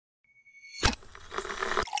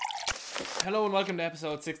Hello and welcome to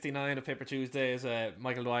episode 69 of Paper Tuesdays.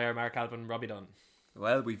 Michael Dwyer, Mark Alpin, Robbie Dunn.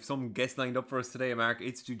 Well, we've some guests lined up for us today, Mark.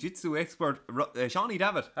 It's Jiu-Jitsu expert Shawnee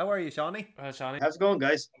Davitt. How are you, Shawnee? Shawnee. How's it going,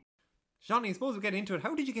 guys? Shawnee, I suppose we'll get into it.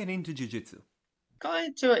 How did you get into Jiu-Jitsu? Got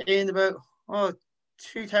into it in about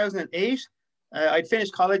 2008. I'd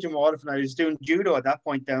finished college in Waterford. I was doing judo at that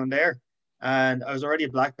point down there, and I was already a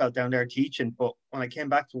black belt down there teaching. But when I came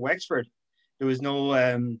back to Wexford, there was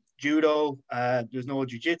no judo, there was no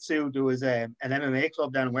jiu-jitsu. There was an MMA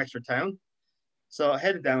club down in Wexford town. So I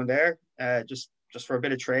headed down there just for a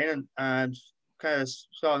bit of training and kind of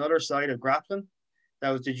saw another side of grappling.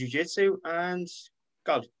 That was the jiu-jitsu, and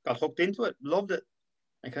got hooked into it. Loved it.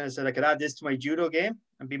 I kind of said I could add this to my judo game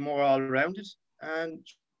and be more all-rounded. And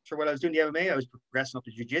for while I was doing the MMA, I was progressing up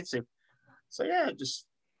to jiu-jitsu. So yeah, just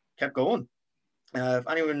kept going. If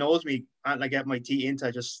anyone knows me and I get my teeth into,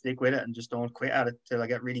 I just stick with it and just don't quit at it till I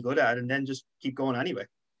get really good at it, and then just keep going anyway.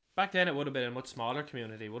 Back then, it would have been a much smaller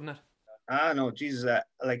community, wouldn't it? No, Jesus,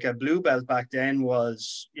 like a blue belt back then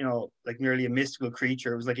was, like nearly a mystical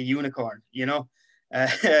creature. It was like a unicorn,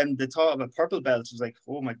 and the thought of a purple belt was like,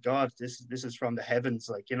 oh my God, this is from the heavens,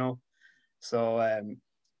 So,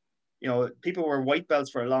 people were white belts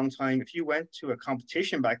for a long time. If you went to a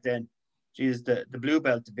competition back then, geez, the blue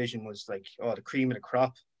belt division was like, the cream of the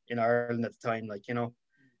crop in Ireland at the time.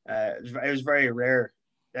 It was very rare.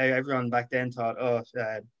 Everyone back then thought,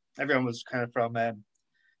 everyone was kind of from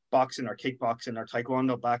boxing or kickboxing or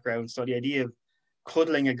taekwondo background. So the idea of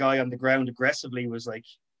cuddling a guy on the ground aggressively was like,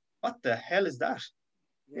 what the hell is that?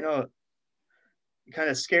 It kind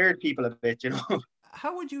of scared people a bit.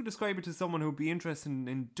 How would you describe it to someone who'd be interested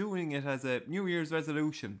in doing it as a New Year's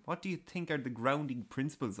resolution? What do you think are the grounding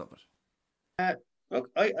principles of it? Look,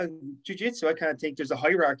 jiu-jitsu, I kind of think there's a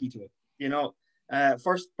hierarchy to it.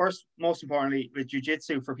 First, most importantly, with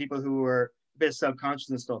jiu-jitsu, for people who are a bit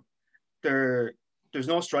self-conscious and stuff, there's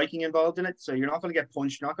no striking involved in it, so you're not going to get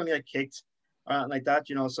punched, you're not going to get kicked, like that.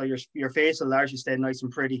 So your face will largely stay nice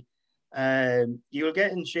and pretty. You will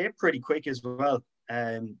get in shape pretty quick as well.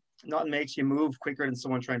 Nothing makes you move quicker than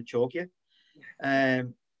someone trying to choke you.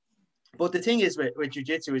 But the thing is with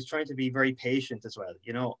jiu-jitsu is trying to be very patient as well.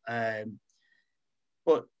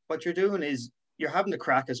 But what you're doing is you're having the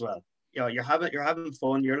crack as well. You're having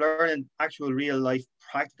fun. You're learning actual real life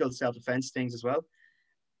practical self-defense things as well.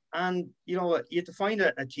 And you have to find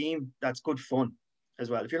a team that's good fun as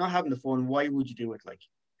well. If you're not having the fun, why would you do it? Like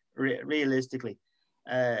realistically,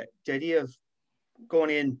 the idea of going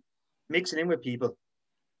in, mixing in with people,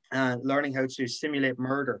 and learning how to simulate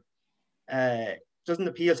murder doesn't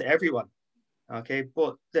appeal to everyone. Okay,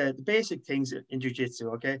 but the basic things in jiu-jitsu.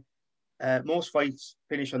 Okay, most fights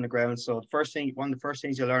finish on the ground. So one of the first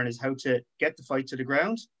things you learn is how to get the fight to the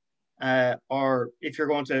ground. Or if you're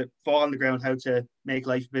going to fall on the ground, how to make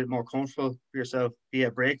life a bit more comfortable for yourself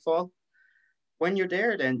via break fall. When you're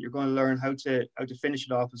there, then you're going to learn how to finish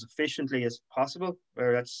it off as efficiently as possible,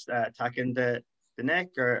 whether that's attacking the neck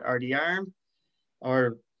or the arm,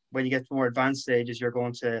 or when you get to more advanced stages, you're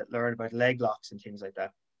going to learn about leg locks and things like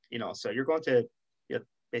that. So you're going to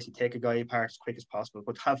basically take a guy apart as quick as possible,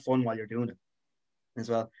 but have fun while you're doing it as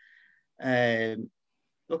well.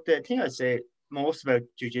 Look, the thing I'd say most about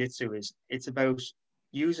jiu-jitsu is it's about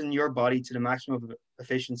using your body to the maximum of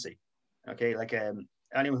efficiency. Okay, like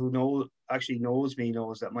anyone who knows me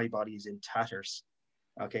knows that my body is in tatters.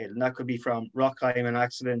 Okay, and that could be from rock climbing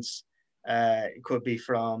accidents. It could be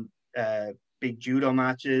from big judo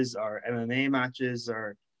matches or MMA matches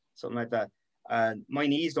or something like that. And my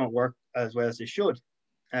knees don't work as well as they should.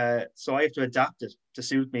 So I have to adapt it to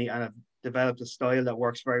suit me, and I've developed a style that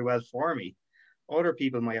works very well for me. Other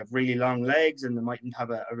people might have really long legs and they mightn't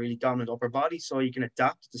have a really dominant upper body, so you can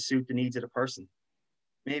adapt to suit the needs of the person.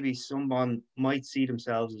 Maybe someone might see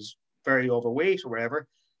themselves as very overweight or whatever,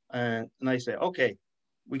 and I say, okay,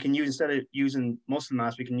 we can use, instead of using muscle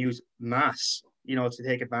mass, we can use mass, to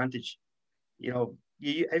take advantage.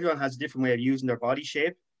 Everyone has a different way of using their body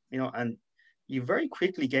shape, and you very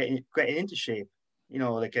quickly get into shape.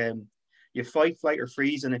 You fight, flight, or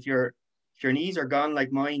freeze, and if your knees are gone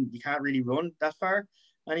like mine, you can't really run that far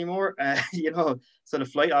anymore. So the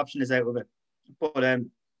flight option is out of it. But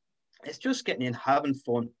it's just getting in, having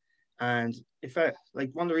fun. And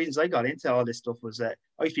one of the reasons I got into all this stuff was that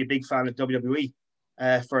I used to be a big fan of WWE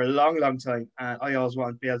for a long, long time. And I always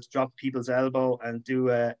wanted to be able to drop people's elbow and do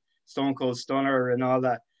a Stone Cold Stunner and all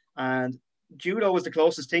that. And judo was the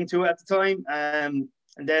closest thing to it at the time.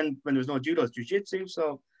 And then when there was no judo, it's jiu-jitsu.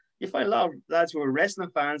 So you find a lot of lads who are wrestling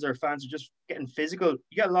fans or fans who are just getting physical.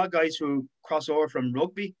 You got a lot of guys who cross over from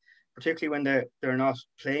rugby, particularly when they're not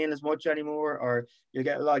playing as much anymore, or you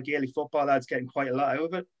get a lot of Gaelic football lads getting quite a lot out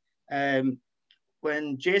of it.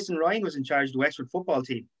 When Jason Ryan was in charge of the Wexford football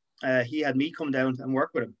team, he had me come down and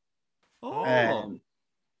work with him, Oh,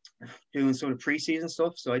 doing sort of pre-season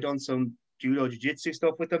stuff. So I done some judo, jiu-jitsu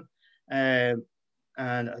stuff with them, and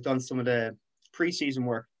I done some of the pre-season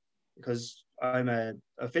work because I'm a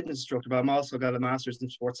fitness instructor, but I'm also got a master's in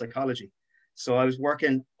sports psychology. So I was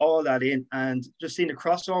working all that in and just seeing the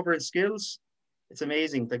crossover in skills. It's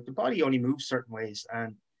amazing. Like the body only moves certain ways,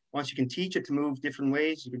 and once you can teach it to move different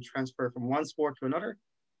ways, you can transfer from one sport to another.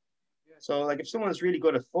 So, like if someone's really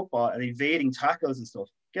good at football and evading tackles and stuff,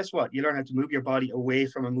 guess what? You learn how to move your body away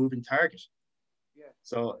from a moving target.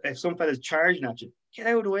 So if some fella's charging at you, get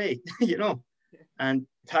out of the way, and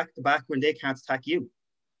attack the back when they can't attack you.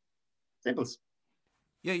 Simples.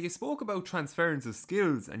 yeah, you spoke about transference of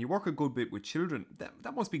skills and you work a good bit with children.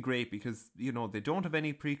 That must be great because, they don't have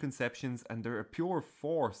any preconceptions and they're a pure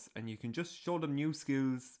force and you can just show them new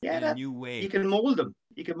skills in a new way. You can mold them.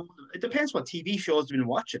 It depends what TV shows they've been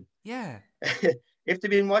watching. Yeah. If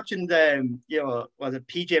they've been watching was it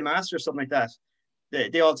PJ Masks or something like that,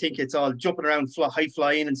 they all think it's all jumping around, high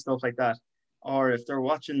flying and stuff like that. Or if they're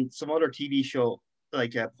watching some other TV show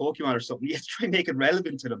like Pokemon or something, you have to try and make it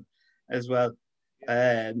relevant to them as well.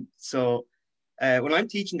 So when I'm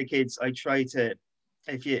teaching the kids, I try to,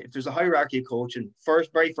 if there's a hierarchy of coaching,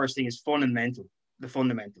 very first thing is fun and mental, the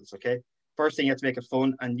fundamentals. Okay. First thing, you have to make it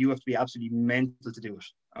fun and you have to be absolutely mental to do it.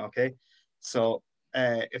 Okay. So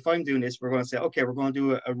if I'm doing this, we're going to say, okay, we're going to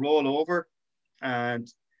do a rollover. And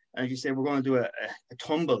if you say we're going to do a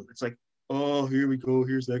tumble, it's like, oh, here we go.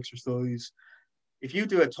 Here's the exercise. If you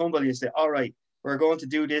do a tumble and you say, all right, we're going to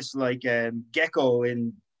do this like Gecko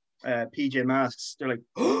in PJ Masks, they're like,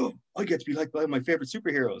 oh, I get to be like one of my favorite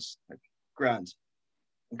superheroes. Like, grand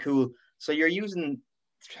and cool. So you're using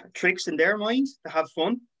tricks in their mind to have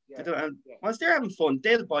fun. And once they're having fun,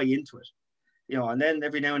 they'll buy into it. And then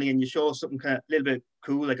every now and again you show something kind of a little bit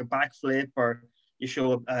cool, like a backflip, or you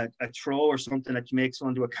show a throw or something that you make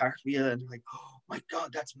someone do a cartwheel, and they're like, oh my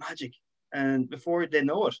God, that's magic. And before they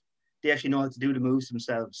know it, they actually know how to do the moves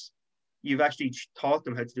themselves. You've actually taught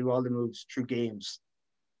them how to do all the moves through games.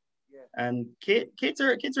 And kids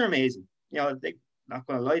are amazing. They're not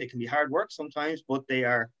going to lie, it can be hard work sometimes, but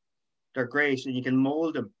they're great, and you can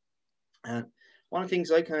mold them. And one of the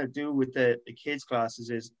things I kind of do with the kids classes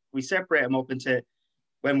is we separate them up into,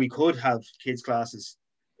 when we could have kids classes,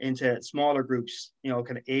 into smaller groups,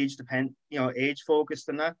 kind of age focused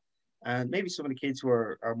and that. And maybe some of the kids who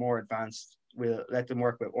are more advanced, we'll let them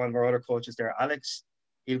work with one of our other coaches there, Alex.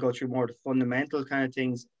 He'll go through more of the fundamental kind of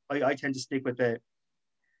things. I tend to stick with the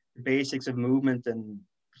basics of movement and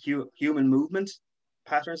human movement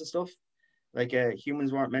patterns and stuff. Like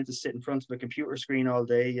humans weren't meant to sit in front of a computer screen all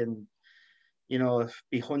day and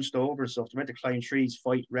be hunched over and stuff. They're meant to climb trees,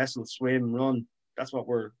 fight, wrestle, swim, run. That's what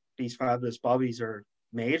these fabulous bobbies are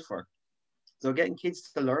made for. So getting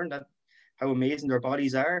kids to learn that, how amazing their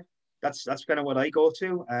bodies are, that's kind of what I go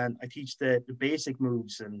to, and I teach the basic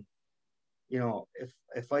moves. And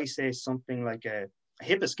if I say something like a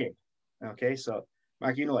hip escape, okay, so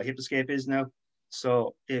Mark, you know what hip escape is now.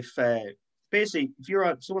 So if basically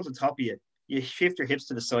if someone's on top of you, you shift your hips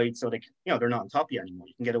to the side so they're not on top of you anymore.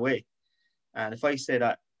 You can get away. And if I say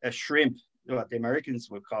that a shrimp, what the Americans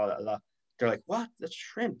would call it a lot, they're like, what? That's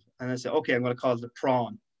shrimp. And I say, okay, I'm going to call it a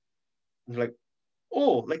prawn. And they're like,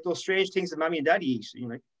 oh, like those strange things that mommy and daddy eat. And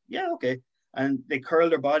you're like, yeah, okay. And they curl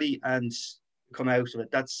their body and come out of it.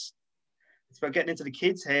 It's about getting into the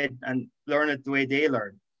kids' head and learn it the way they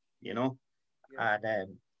learn,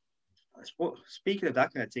 And speaking of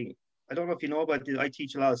that kind of thing, I don't know if you know about I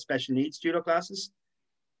teach a lot of special needs judo classes.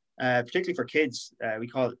 Particularly for kids, we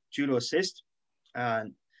call it Judo Assist.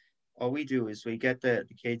 And what we do is we get the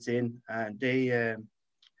kids in and they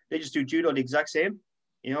just do judo the exact same.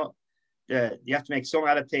 You have to make some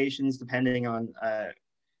adaptations depending on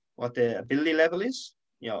what the ability level is.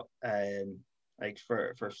 Like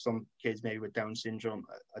for some kids maybe with Down syndrome,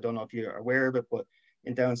 I don't know if you're aware of it, but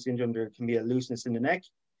in Down syndrome there can be a looseness in the neck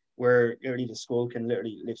where literally the skull can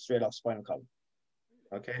literally lift straight off spinal column.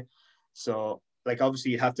 Okay, so like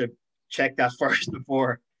obviously you have to check that first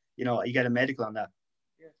before you get a medical on that.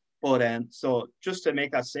 But so just to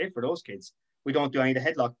make that safe for those kids, we don't do any of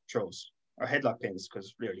the headlock throws or headlock pins,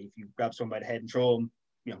 because really if you grab someone by the head and throw them,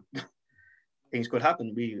 things could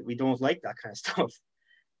happen. We don't like that kind of stuff.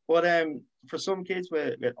 But for some kids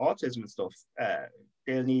with autism and stuff,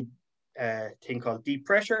 they'll need a thing called deep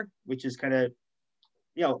pressure, which is kind of,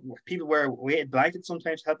 people wear weighted blankets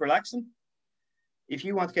sometimes to help relax them. If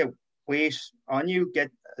you want to get weight on you,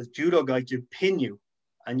 get a judo guy to pin you,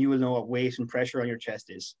 and you will know what weight and pressure on your chest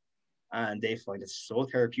is. And they find it so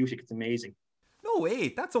therapeutic. It's amazing. No No way,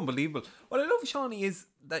 that's unbelievable. What I love, Shawnee, is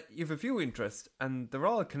that you've a few interests and they're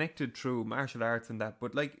all connected through martial arts and that,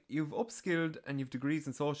 but like you've upskilled and you've degrees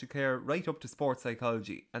in social care right up to sports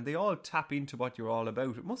psychology, and they all tap into what you're all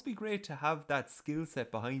about. It must be great to have that skill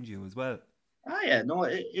set behind you as well. Yeah, no,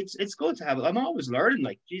 it's good to have it. I'm always learning,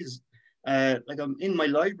 like Jesus. Like I'm in my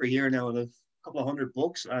library here now, and I've a couple of hundred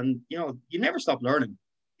books, and you never stop learning.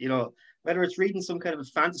 Whether it's reading some kind of a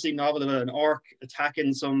fantasy novel about an orc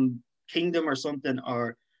attacking some kingdom or something,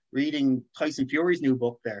 or reading Tyson Fury's new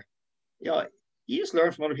book there. You just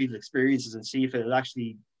learn from other people's experiences and see if it'll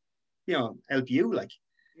actually, help you. Like,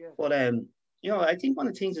 yeah. But I think one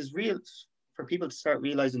of the things is real for people to start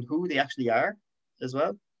realizing who they actually are as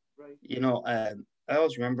well. Right. I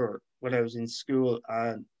always remember when I was in school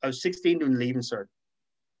and I was 16 doing Leaving Cert,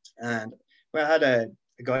 and I had a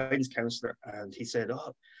guidance counselor, and he said,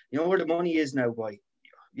 "Oh, you know where the money is now, boy?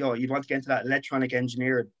 You'd want to get into that electronic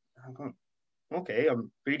engineering." I'm going, okay,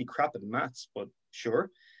 I'm really crap at maths, but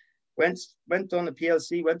sure. Went on the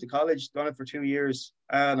PLC, went to college, done it for 2 years,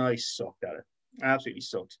 and I sucked at it. Absolutely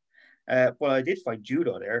sucked. But I did find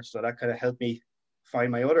judo there, so that kind of helped me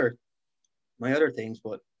find my other things.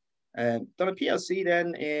 But done a PLC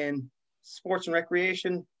then in sports and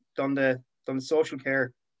recreation, done the social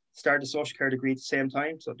care, started the social care degree at the same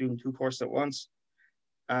time, so doing 2 courses at once.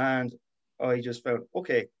 And I just felt,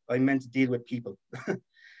 okay, I'm meant to deal with people.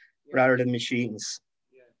 Rather than machines,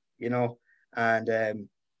 and I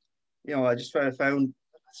just found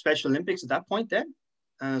Special Olympics at that point then,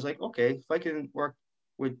 and I was like, okay, if I can work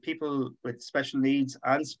with people with special needs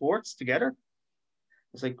and sports together, I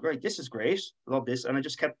was like, right, this is great, love this, and I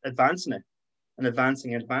just kept advancing it and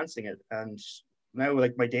advancing it, and now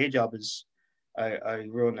like my day job is I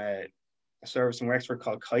run a service in Wexford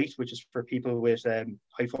called Kite, which is for people with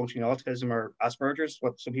high functioning autism or Asperger's,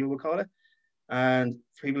 what some people would call it. And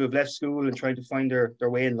for people who've left school and trying to find their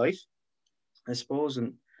way in life, I suppose.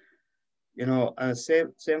 And and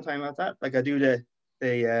same time at that, like I do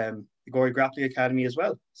the Gory Grappling Academy as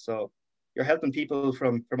well. So you're helping people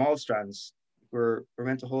from all strands. We're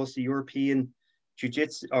meant to host the European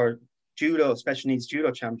Jiu-Jitsu or Judo Special Needs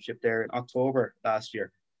Judo Championship there in October last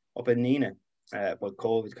year up in Nina. But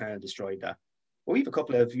COVID kind of destroyed that. But we have a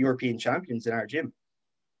couple of European champions in our gym.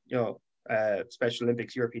 Special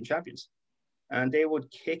Olympics European champions. And they would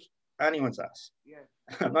kick anyone's ass. Yeah.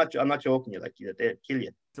 I'm not joking. They'd kill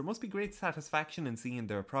you. There must be great satisfaction in seeing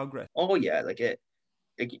their progress. Oh yeah,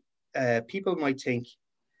 people might think,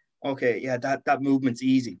 okay, yeah, that movement's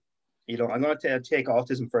easy. I'm going to take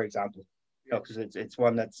autism for example, because it's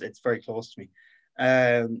one it's very close to me.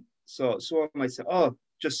 So someone might say, oh,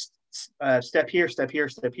 just step here,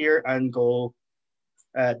 and go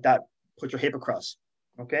that. Put your hip across.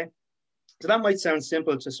 Okay, so that might sound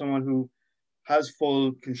simple to someone who has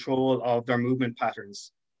full control of their movement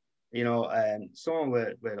patterns, and someone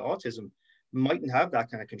with autism mightn't have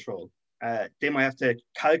that kind of control. They might have to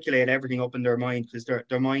calculate everything up in their mind because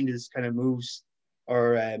their mind is kind of moves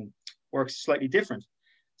or works slightly different.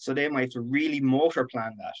 So they might have to really motor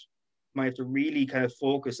plan that, might have to really kind of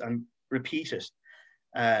focus and repeat it.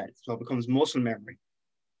 So it becomes muscle memory.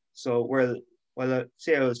 So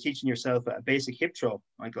say I was teaching yourself a basic hip throw,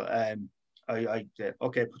 Michael,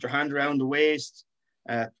 okay, put your hand around the waist,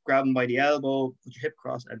 grab them by the elbow, put your hip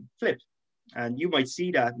across and flip. And you might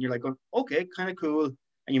see that and you're like, okay, kind of cool.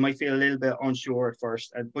 And you might feel a little bit unsure at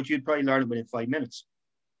first, but you'd probably learn it within 5 minutes,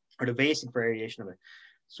 or the basic variation of it.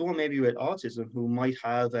 Someone maybe with autism who might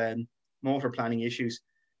have motor planning issues,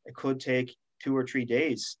 it could take 2 or 3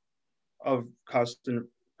 days of constant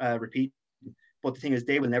repeat. But the thing is,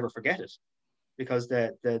 they will never forget it, because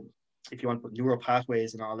if you want to put neural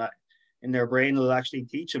pathways and all that in their brain, will actually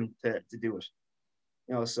teach them to do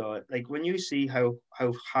it. So like when you see how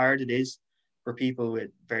hard it is for people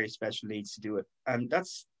with very special needs to do it, and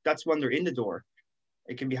that's when they're in the door.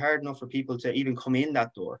 It can be hard enough for people to even come in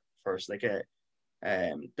that door first. Like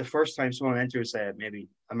the first time someone enters maybe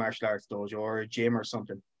a martial arts dojo or a gym or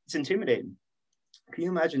something, it's intimidating. Can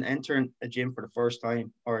you imagine entering a gym for the first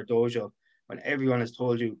time, or a dojo, when everyone has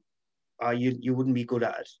told you, you wouldn't be good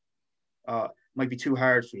at it, might be too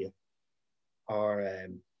hard for you, or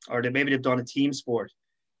maybe they've done a team sport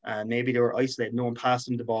and maybe they were isolated, no one passed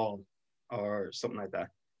them the ball or something like that,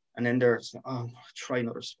 and then they're saying, oh, try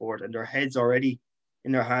another sport, and their head's already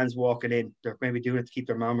in their hands walking in. They're maybe doing it to keep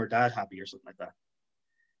their mom or dad happy or something like that,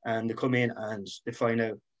 and they come in and they find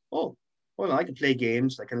out, oh, well, I can play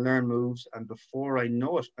games, I can learn moves, and before I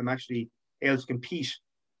know it, I'm actually able to compete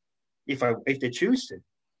if they choose to.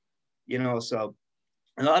 So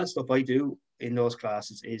a lot of stuff I do in those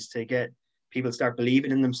classes is to get people to start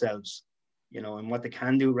believing in themselves, you know, and what they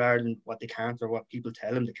can do rather than what they can't or what people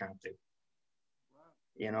tell them they can't do.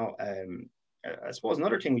 You know, I suppose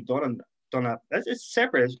another thing we've done that it's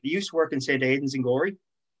separate. We used to work in St. Aidan's in Gorey,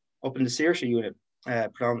 up in the Saoirse unit,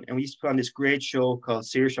 and we used to put on this great show called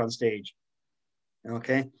Saoirse on Stage.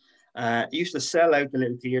 Okay, it used to sell out the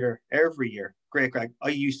little theatre every year. Great crack. I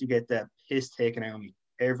used to get the piss taken out of me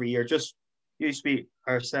every year. Just used to be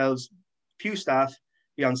ourselves, few staff,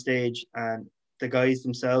 be on stage, and the guys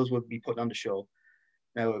themselves would be putting on the show.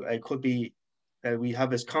 Now it could be we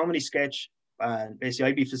have this comedy sketch, and basically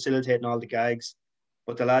I'd be facilitating all the gags,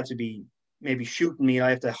 but the lads would be maybe shooting me.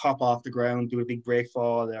 I have to hop off the ground, do a big break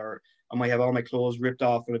fall, or I might have all my clothes ripped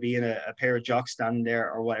off, and I'd be in a pair of jocks standing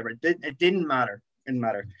there or whatever. It didn't matter. It didn't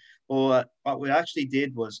matter. But what we actually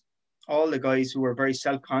did was all the guys who were very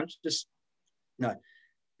self-conscious, no,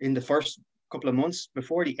 in the first couple of months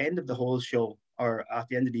before the end of the whole show or at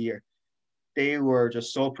the end of the year, they were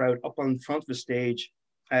just so proud up on front of the stage.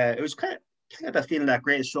 It was kind of that feeling, that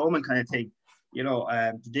Greatest Showman kind of thing, you know.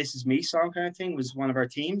 The This Is Me song kind of thing was one of our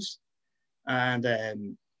themes, and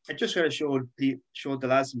it just sort of showed the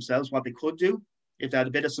lads themselves what they could do if they had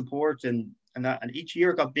a bit of support, and each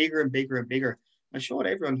year it got bigger and bigger and bigger, and showed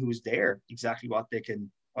everyone who was there exactly what they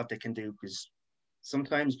can do. Because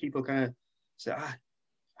sometimes people kind of say, I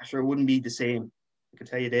sure it wouldn't be the same. I can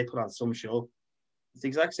tell you they put on some show. It's the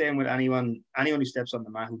exact same with anyone who steps on the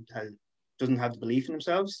mat who doesn't have the belief in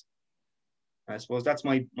themselves. I suppose that's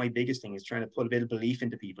my biggest thing, is trying to put a bit of belief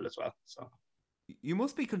into people as well. So you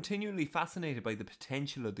must be continually fascinated by the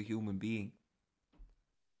potential of the human being.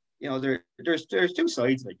 You know, there's two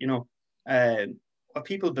sides of it. You know, what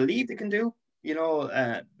people believe they can do. You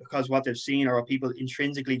know, because what they've seen, or what people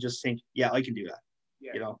intrinsically just think, yeah, I can do that.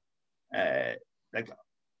 Yeah. You know, like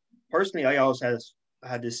personally, I always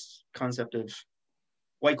had this concept of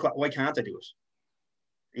why can't I do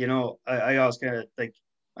it? You know, I always kind of like,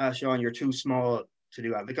 Sean, you're too small to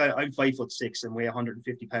do that. Like I'm 5'6" and weigh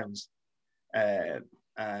 150 pounds.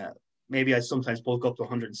 Maybe I sometimes bulk up to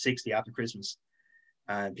 160 after Christmas.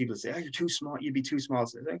 And people say, you're too small. You'd be too small.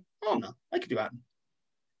 So I think, oh no, I could do that.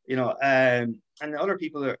 You know, and other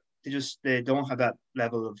people they don't have that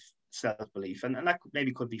level of self-belief, and that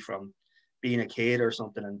maybe could be from being a kid or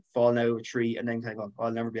something and falling out of a tree and then kind of going,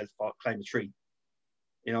 I'll never be able to climb a tree.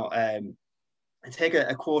 You know, I take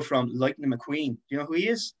a quote from Lightning McQueen. Do you know who he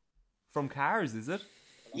is? From Cars, is it?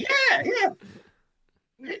 Yeah.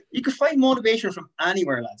 You can find motivation from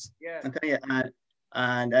anywhere, lads. Yeah. Okay,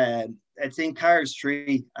 and it's in Cars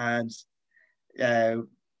 3, and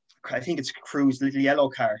I think it's Cruz, the little yellow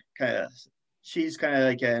car. She's kind of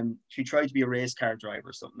like she tried to be a race car driver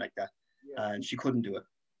or something like that, and she couldn't do it.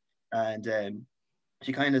 And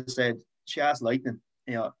she kind of said, she asked Lightning,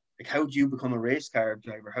 you know, like, how did you become a race car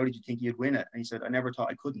driver? How did you think you'd win it? And he said, I never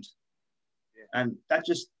thought I couldn't. Yeah. And that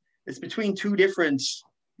it's between two different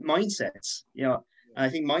mindsets, you know. And I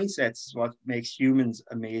think mindsets is what makes humans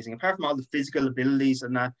amazing. Apart from all the physical abilities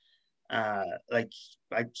and that, like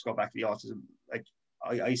I just go back to the autism. Like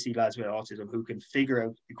I see lads with autism who can figure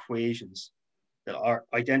out equations that are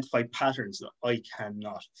identify patterns that I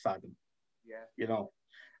cannot fathom. Yeah. You know,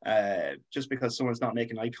 just because someone's not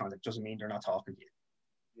making eye contact doesn't mean they're not talking to you.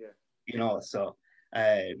 Yeah. You know, so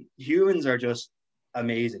humans are just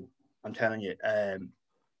amazing. I'm telling you, and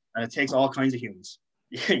it takes all kinds of humans.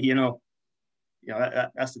 You know,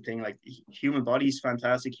 that's the thing. Like, human body's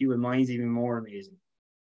fantastic. Human mind's even more amazing.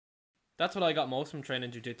 That's what I got most from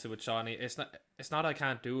training jiu-jitsu with Shawnee. It's not I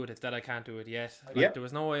can't do it, it's that I can't do it yet. Like, there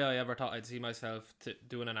was no way I ever thought I'd see myself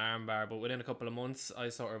doing an arm bar, but within a couple of months I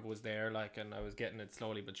sort of was there, like, and I was getting it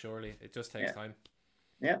slowly but surely. It just takes time.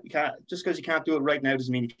 Yeah, you can't, just because you can't do it right now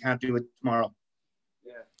doesn't mean you can't do it tomorrow.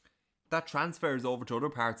 Yeah. That transfers over to other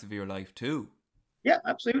parts of your life too. Yeah,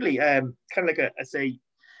 absolutely. Kind of like I say,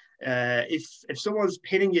 if someone's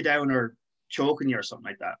pinning you down or choking you or something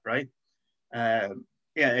like that, right?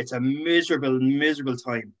 Yeah, it's a miserable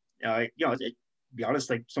time. To be honest,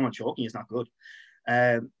 like, someone choking is not good.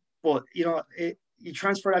 But you know, you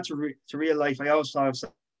transfer that to real life. I always thought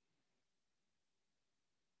of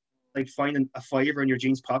like finding a $5 in your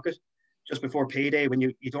jeans pocket just before payday when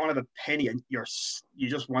you don't have a penny and you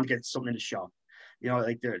just want to get something in the shop. You know,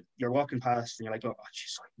 like you're walking past and you're like, oh,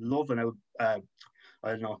 jeez, I'm loving out. I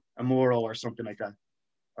don't know, a Moro or something like that.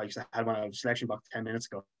 I had one out of selection box 10 minutes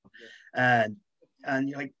ago, and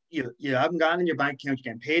you're like, you haven't got in your bank account,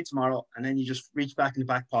 you're getting paid tomorrow, and then you just reach back in the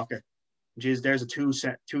back pocket, geez, there's a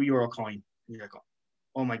 €2 coin, and you're like,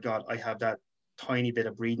 oh my god, I have that tiny bit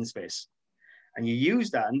of breathing space, and you use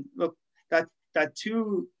that, and look, that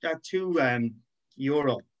two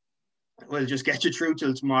euro will just get you through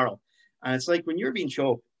till tomorrow. And it's like when you're being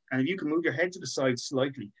choked And if you can move your head to the side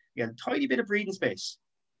slightly, you get a tiny bit of breathing space.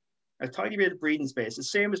 A tiny bit of breathing space. The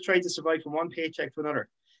same as trying to survive from one paycheck to another.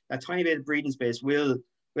 That tiny bit of breathing space will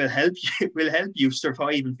help you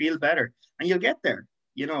survive and feel better. And you'll get there.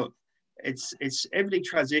 You know, it's everything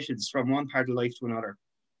transitions from one part of life to another.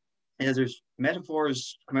 And there's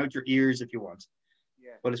metaphors come out your ears if you want.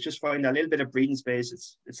 Yeah. But it's just finding that little bit of breathing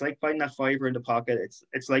space. It's like finding that fiber in the pocket.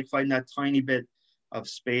 It's like finding that tiny bit of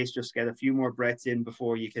space, just get a few more breaths in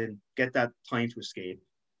before you can get that time to escape.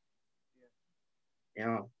 Yeah. You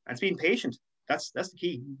know, and it's being patient. That's the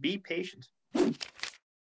key. Be patient.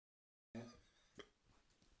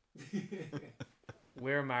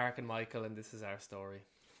 We're Mark and Michael, and this is our story.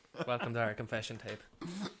 Welcome to our confession tape.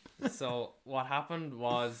 So what happened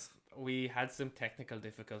was we had some technical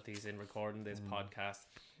difficulties in recording this podcast.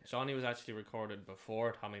 Shawnee was actually recorded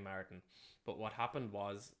before Tommy Martin, but what happened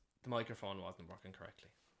was the microphone wasn't working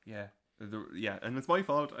correctly. Yeah. And it's my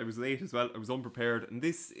fault. I was late as well. I was unprepared, and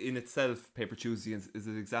this in itself, Paper Tuesday, is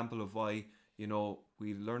an example of why, you know,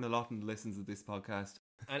 we learn a lot in the listens of this podcast.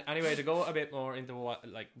 And anyway, to go a bit more into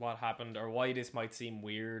what happened or why this might seem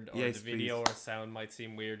weird, or yes, the video please. Or sound might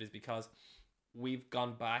seem weird, is because we've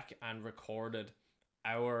gone back and recorded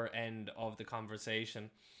our end of the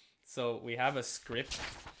conversation. So we have a script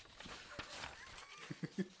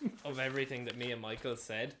of everything that me and Michael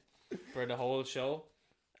said for the whole show,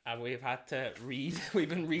 and we've had to read. We've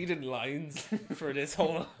been reading lines for this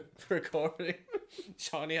whole recording.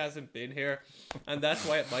 Shawnee hasn't been here, and that's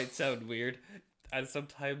why it might sound weird. And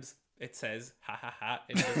sometimes it says ha ha ha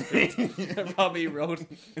in the script that Robbie wrote,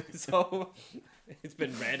 so it's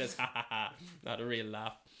been read as ha ha ha, not a real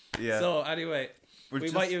laugh. Yeah. So anyway,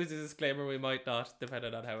 we might use a disclaimer, we might not,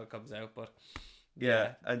 depending on how it comes out. But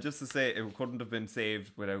yeah, and just to say, it couldn't have been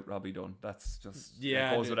saved without Robbie Dunn. That's just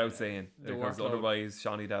it goes without saying, because otherwise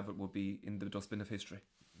Shawnee Davitt would be in the dustbin of history.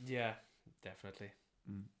 Yeah, definitely.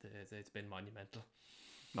 It's been monumental.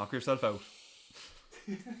 Knock yourself out.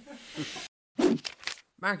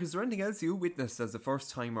 Mark, is there anything else you witnessed as a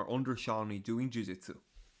first timer under Shawnee doing jiu-jitsu?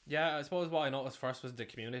 Yeah, I suppose what I noticed first was the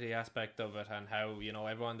community aspect of it, and how, you know,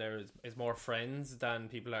 everyone there is more friends than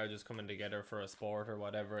people are just coming together for a sport or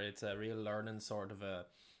whatever. It's a real learning sort of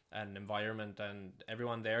an environment, and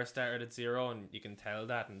everyone there started at zero, and you can tell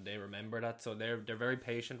that, and they remember that, so they're very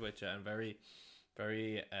patient with you and very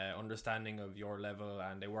understanding of your level,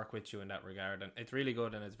 and they work with you in that regard, and it's really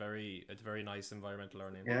good, and it's very nice environmental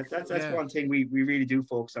learning. Yeah, that's one thing we really do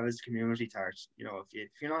focus on, is community part. You know, if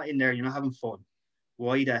you're not in there, you're not having fun,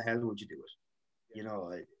 why the hell would you do it? You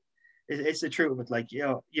know, it's the truth. But like, you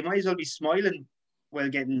know, you might as well be smiling while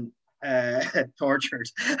getting tortured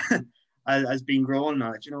as being grown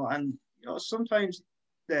on it. You know, and you know, sometimes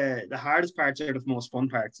the hardest parts are the most fun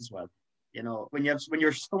parts as well. You know, when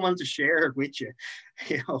you're someone to share it with you,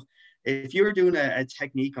 you know, if you're doing a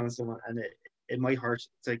technique on someone and it might hurt,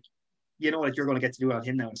 it's like, you know what, you're going to get to do it on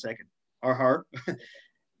him now in a second, or her,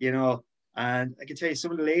 you know. And I can tell you,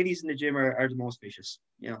 some of the ladies in the gym are the most vicious,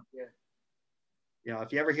 you know. Yeah. You know,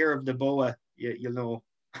 if you ever hear of the BOA, you'll know.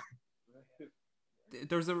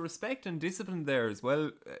 There's a respect and discipline there as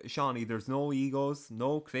well, Shawnee. There's no egos,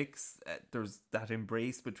 no cliques. There's that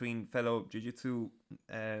embrace between fellow jiu-jitsu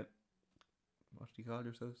what do you call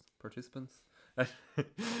yourselves? Participants.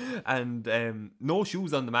 And no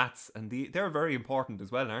shoes on the mats, and they're very important as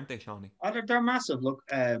well, aren't they, Shawnee? They're massive. Look,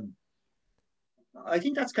 I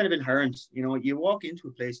think that's kind of inherent. You know, you walk into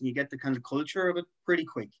a place and you get the kind of culture of it pretty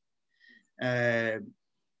quick. You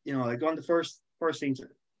know, like on the first things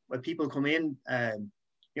when people come in,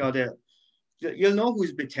 you know, you'll know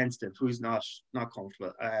who's a bit tentative, who's not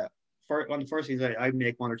comfortable. One of the first things I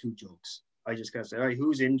make one or two jokes. I just gotta say, all right,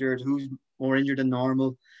 who's injured, who's more injured than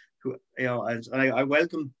normal, who, you know, and I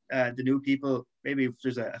welcome the new people. Maybe if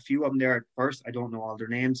there's a few of them there at first, I don't know all their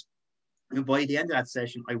names, and by the end of that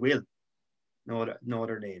session, I will know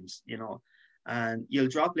their names, you know, and you'll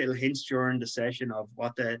drop little hints during the session of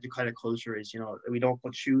what the kind of culture is. You know, we don't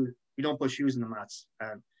put shoes in the mats,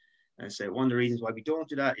 and I say one of the reasons why we don't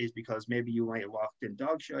do that is because maybe you might have walked in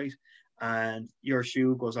dog shite, and your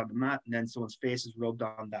shoe goes on the mat, and then someone's face is rubbed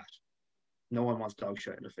on that. No one wants dog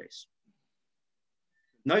shit in their face.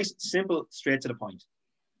 Nice, simple, straight to the point.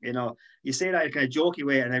 You know, you say that in a kind of jokey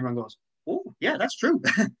way, and everyone goes, "Oh, yeah, that's true."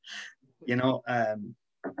 You know,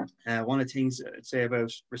 one of the things I'd say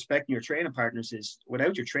about respecting your training partners is,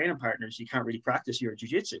 without your training partners, you can't really practice your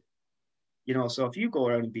jiu-jitsu. You know, so if you go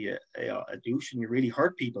around and be a douche and you really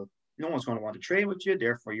hurt people, no one's going to want to train with you.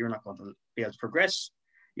 Therefore, you're not going to be able to progress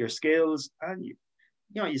your skills, and you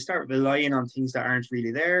know, you start relying on things that aren't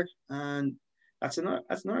really there, and that's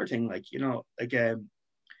another thing. Like, you know, like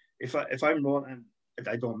if I'm running,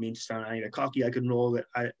 I don't mean to sound any cocky. I can roll with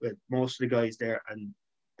most of the guys there and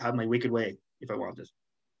have my wicked way if I wanted.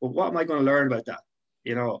 But what am I going to learn about that?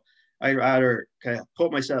 You know, I'd rather kind of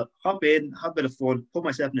hop in, have a bit of fun, put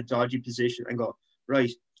myself in a dodgy position and go,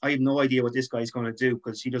 right, I have no idea what this guy's going to do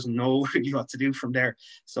because he doesn't know really what to do from there.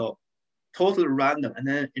 So total random. And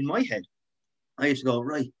then in my head, I have to go,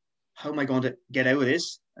 right, how am I going to get out of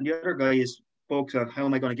this? And the other guy is focused on how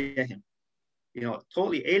am I going to get him? You know,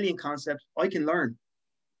 totally alien concept. I can learn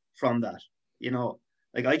from that. You know,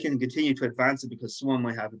 like I can continue to advance it because someone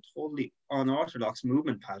might have a totally unorthodox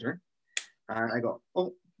movement pattern. And I go,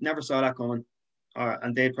 oh, never saw that coming.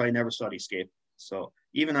 And they probably never saw the escape. So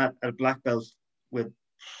even at a black belt with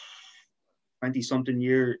 20-something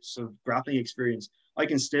years of grappling experience, I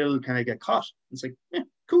can still kind of get caught. It's like, yeah,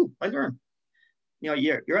 cool, I learn. You know,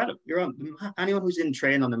 you're on anyone who's in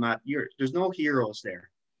train on the mat. There's no heroes there.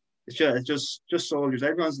 It's just soldiers.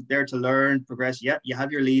 Everyone's there to learn, progress. Yeah, you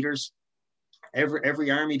have your leaders.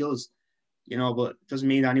 Every army does, you know, but it doesn't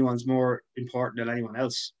mean anyone's more important than anyone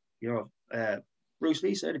else. You know, Bruce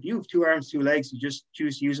Lee said, if you have 2 arms, 2 legs, you just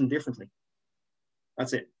choose to use them differently.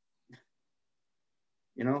 That's it.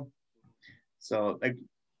 You know, so like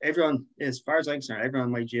everyone, as far as I'm concerned, everyone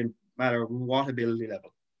in my gym, no matter what ability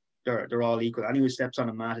level, they're all equal. Anyone who steps on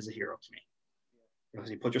a mat is a hero to me.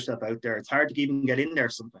 Because you put yourself out there. It's hard to even get in there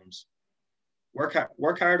sometimes. Work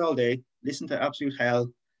hard all day, listen to absolute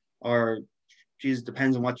hell, or geez,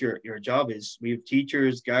 depends on what your job is. We have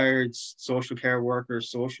teachers, guards, social care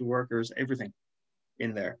workers, social workers, everything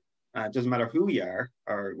in there. It doesn't matter who you are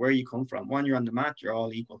or where you come from. When you're on the mat, you're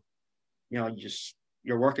all equal. You know,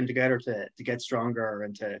 you're working together to get stronger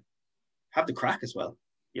and to have the crack as well.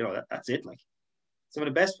 You know, that's it. Like, some of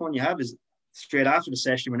the best fun you have is straight after the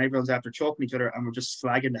session when everyone's after choking each other and we're just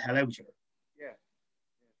slagging the hell out of each other. Yeah.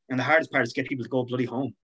 And the hardest part is to get people to go bloody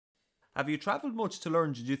home. Have you travelled much to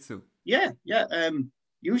learn jiu-jitsu? Yeah.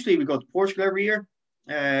 Usually we go to Portugal every year.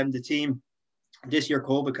 The team this year,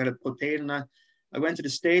 COVID kind of put paid in that. I went to the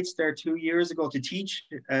States there 2 years ago to teach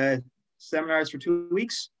seminars for 2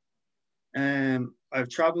 weeks. I've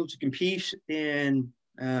travelled to compete in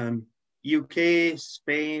UK,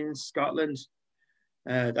 Spain, Scotland.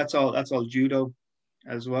 That's all judo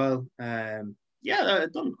as well.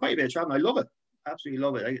 I've done quite a bit of traveling. I love it. Absolutely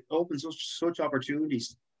love it. It opens such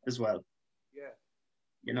opportunities as well. Yeah.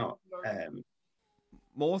 You know,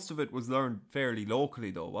 most of it was learned fairly locally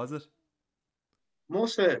though, was it?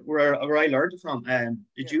 Most of it where I learned it from.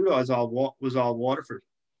 The judo was all Waterford.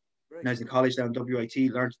 Right. And I was in college down in WIT,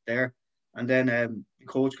 learned it there. And then the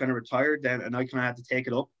coach kind of retired then and I kind of had to take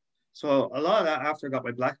it up. So a lot of that after I got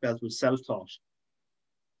my black belt was self-taught.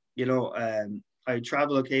 You know, I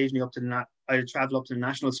travel occasionally up to the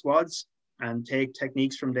national squads and take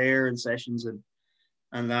techniques from there and sessions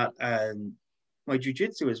and that. My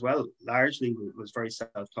jiu-jitsu as well largely was very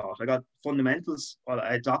self-taught. I got fundamentals. Well,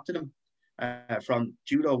 I adopted them from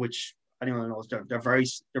judo, which anyone knows they're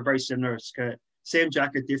very similar. It's kind of same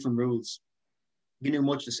jacket, different rules. You do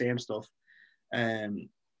much the same stuff.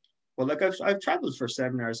 Well, like I've traveled for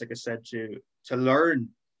seminars, like I said, to learn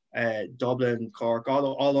Dublin, Cork,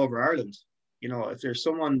 all over Ireland. You know, if there's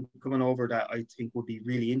someone coming over that I think would be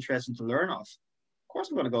really interesting to learn off, of course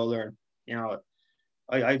I'm going to go learn. You know,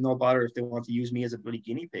 I have no bother if they want to use me as a bloody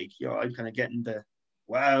guinea pig. You know, I'm kind of getting the,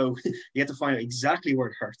 wow, you have to find out exactly where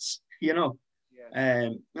it hurts, you know. Yeah.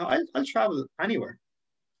 I'll travel anywhere.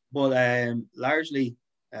 But largely,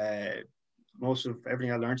 most of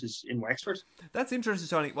everything I learned is in Wexford. That's interesting,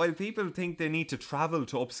 Johnny. While people think they need to travel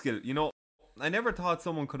to upskill, you know, I never thought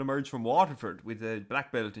someone could emerge from Waterford with a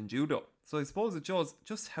black belt in judo. So I suppose it shows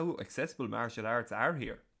just how accessible martial arts are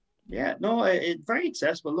here. Yeah, no, it's very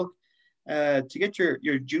accessible. Look, to get your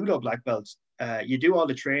judo black belt, you do all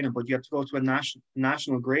the training, but you have to go to a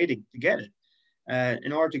national grading to get it.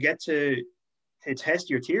 In order to get to test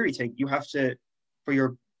your theory thing, you have to, for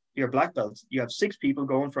your black belt, you have 6 people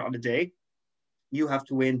going for it on a day. You have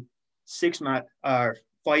to win 5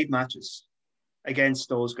 matches against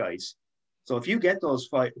those guys. So if you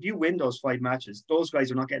win those 5 matches, those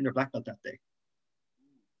guys are not getting their black belt that day.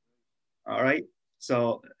 All right.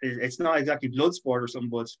 So it's not exactly blood sport or something,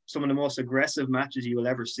 but it's some of the most aggressive matches you will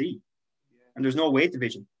ever see. And there's no weight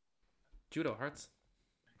division. Judo hurts.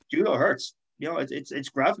 You know, it's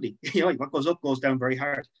gravity. You know, what goes up goes down very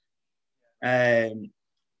hard. And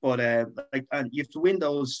you have to win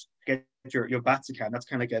those to get your Batsukan. That's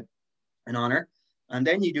kind of like an honor. And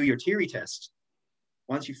then you do your theory test.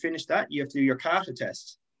 Once you finish that, you have to do your kata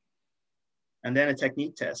test. And then a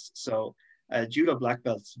technique test. So judo black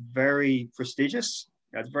belt's very prestigious.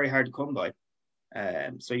 It's very hard to come by.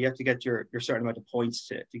 So you have to get your certain amount of points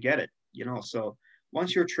to get it, you know. So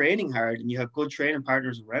once you're training hard and you have good training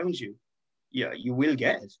partners around you, yeah, you will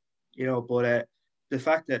get it, but the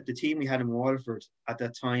fact that the team we had in Waterford at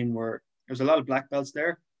that time there was a lot of black belts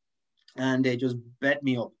there, and they just bet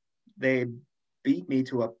me up. They beat me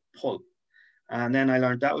to a pulp. And then I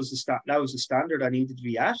learned that was the standard I needed to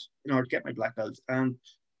be at in order to get my black belt. And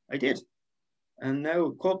I did. And now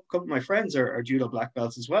a couple of my friends are judo black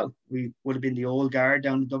belts as well. We would have been the old guard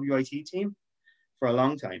down the WIT team for a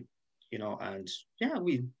long time, and yeah,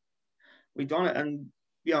 we done it. And,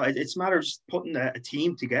 it's a matter of just putting a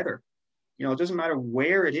team together. It doesn't matter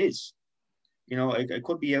where it is. It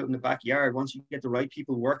could be out in the backyard. Once you get the right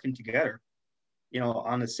people working together,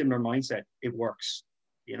 on a similar mindset, it works,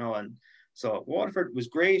 and so Waterford was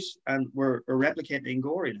great, and we're replicating in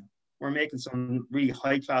Gorey now. We're making some really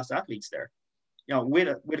high-class athletes there, with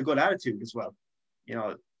a good attitude as well.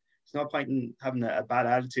 It's no point in having a bad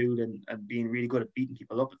attitude and being really good at beating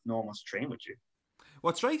people up if no one wants to train with you.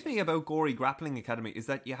 What strikes me about Gorey Grappling Academy is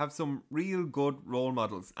that you have some real good role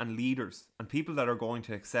models and leaders and people that are going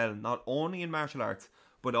to excel not only in martial arts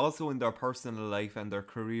but also in their personal life and their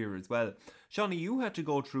career as well. Shawnee, you had to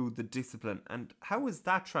go through the discipline, and how is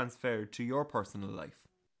that transferred to your personal life?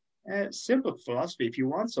 Simple philosophy. If you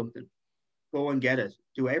want something, go and get it.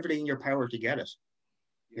 Do everything in your power to get it.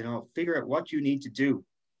 Figure out what you need to do.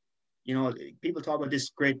 People talk about this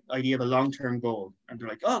great idea of a long-term goal, and they're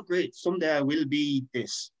like, oh, great, someday I will be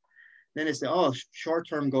this. Then it's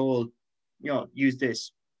short-term goal, use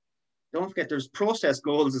this. Don't forget there's process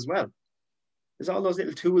goals as well. There's all those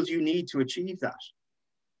little tools you need to achieve that.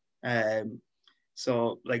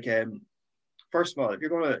 First of all, if you're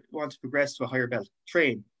going to want to progress to a higher belt,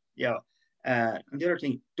 train. Yeah. And the other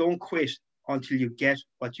thing, don't quit until you get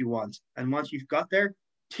what you want. And once you've got there,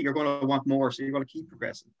 you're going to want more. So you're going to keep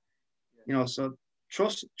progressing. So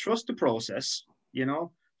trust the process,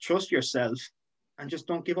 trust yourself, and just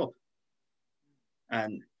don't give up.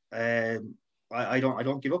 And I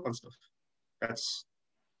don't give up on stuff. That's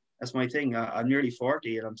my thing. I'm nearly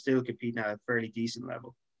 40 and I'm still competing at a fairly decent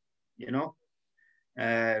level, because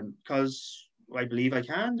I believe I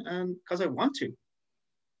can and because I want to,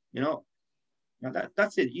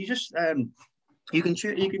 that's it. You just you can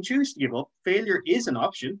choose to give up. Failure is an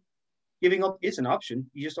option. Giving up is an option.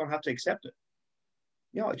 You just don't have to accept it.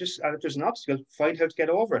 And if there's an obstacle, find how to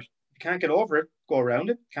get over it. If you can't get over it, go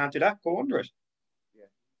around it. Can't do that, go under it.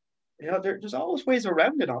 Yeah. There's always ways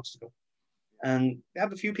around an obstacle. And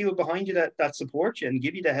have a few people behind you that support you and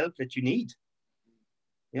give you the help that you need.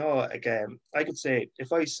 I could say,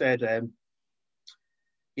 if I said,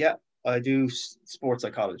 I do sports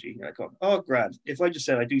psychology, I go, oh, grand. If I just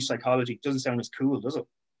said I do psychology, it doesn't sound as cool, does it?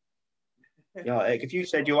 If you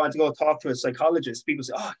said you want to go talk to a psychologist, people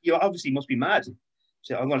say, oh, you obviously must be mad.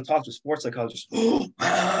 So I'm going to talk to a sports psychologist. Oh,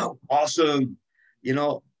 wow, awesome.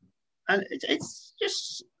 And it's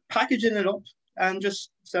just packaging it up and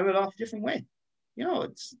just sell it off a different way.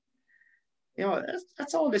 That's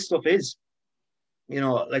all this stuff is. If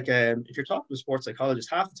you're talking to a sports psychologist,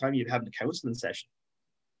 half the time you're having a counseling session,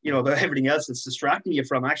 about everything else that's distracting you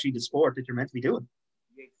from actually the sport that you're meant to be doing.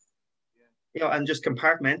 And just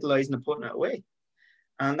compartmentalizing and putting it away.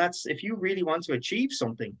 And that's, if you really want to achieve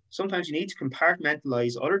something, sometimes you need to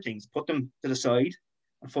compartmentalize other things, put them to the side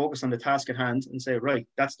and focus on the task at hand and say, right,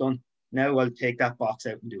 that's done. Now I'll take that box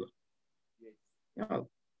out and do it.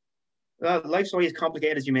 Life's only as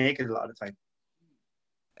complicated as you make it a lot of the time.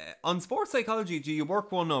 On sports psychology, do you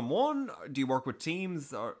work one-on-one? Do you work with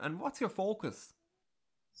teams? And what's your focus?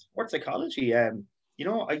 Sports psychology, I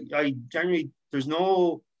generally,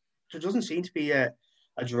 there doesn't seem to be a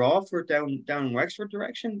draw for it down in Wexford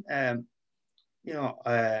direction. I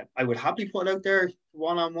would happily put it out there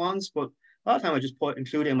one-on-ones, but a lot of time I just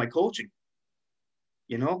include it in my coaching.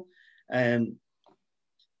 I'll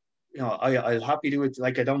happily do it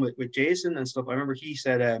like I done with Jason and stuff. I remember he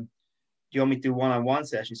said, do you want me to do one-on-one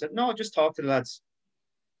session? He said, no, just talk to the lads.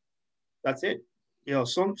 That's it.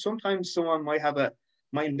 Sometimes someone might be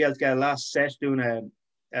able to get a last set doing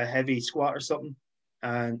a heavy squat or something.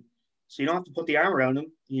 And so you don't have to put the arm around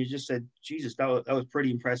them. You just said, Jesus, that was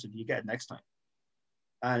pretty impressive. You get it next time.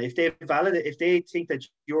 And if they think that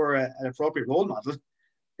you're an appropriate role model,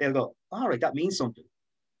 they'll go, all right, that means something.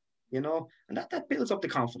 And that builds up the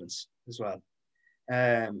confidence as well.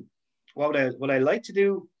 What I like to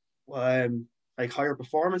do, like higher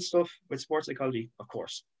performance stuff with sports psychology, of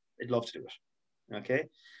course, I'd love to do it. Okay.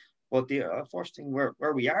 But the first thing where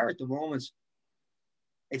we are at the moment,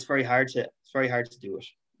 it's very hard to do it.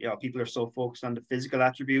 People are so focused on the physical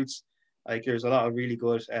attributes. Like there's a lot of really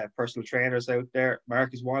good personal trainers out there.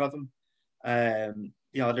 Mark is one of them.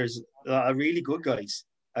 There's a lot of really good guys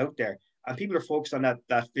out there. And people are focused on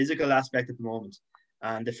that physical aspect at the moment.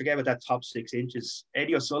 And they forget about that top 6 inches.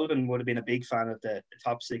 Eddie O'Sullivan would have been a big fan of the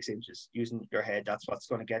top 6 inches, using your head. That's what's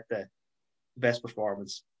going to get the best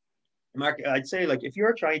performance. Mark, I'd say, like, if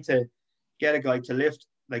you're trying to get a guy to lift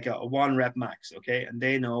like a 1 rep max, okay, and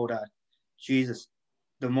they know that, Jesus,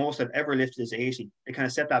 the most I've ever lifted is 80. They kind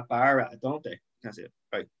of set that bar at it, don't they? That's it,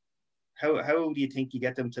 right? How do you think you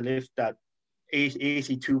get them to lift that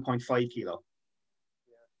 82.5 kilo?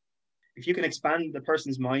 If you can expand the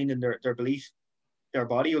person's mind and their belief, their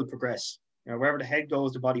body will progress. You know, wherever the head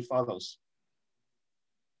goes, the body follows.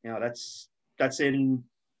 You know, that's in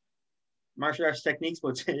martial arts techniques,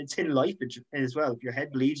 but it's in life as well. If your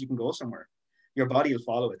head believes you can go somewhere, your body will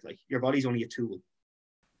follow it. Like, your body's only a tool.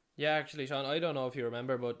 Yeah, actually, Sean, I don't know if you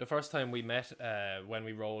remember, but the first time we met, when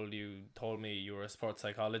we rolled, you told me you were a sports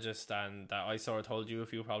psychologist, and that I sort of told you a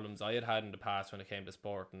few problems I had in the past when it came to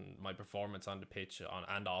sport and my performance on the pitch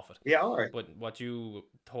and off it. Yeah, all right. But what you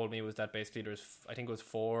told me was that basically I think it was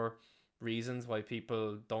 4 reasons why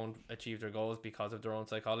people don't achieve their goals because of their own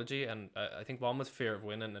psychology, and I think one was fear of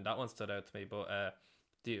winning, and that one stood out to me. But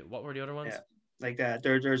what were the other ones? Yeah, like that.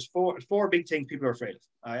 There's four big things people are afraid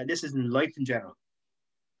of. This is in life in general.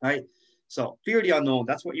 Right. So fear of the unknown.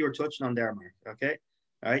 That's what you were touching on there, Mark. Okay.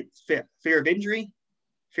 All right. Fear of injury,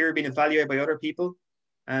 fear of being evaluated by other people,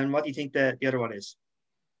 and what do you think the other one is?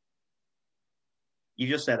 You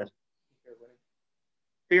just said it.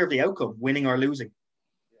 Fear of the outcome, winning or losing.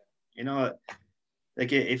 You know,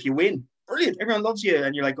 like, if you win, brilliant, everyone loves you,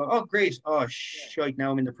 and you're like, oh, great, oh, shite, now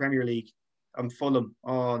I'm in the Premier League, I'm Fulham,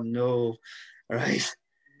 oh no, all right.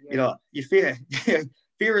 You know, you fear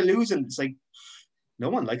of losing. It's like, no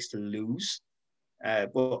one likes to lose,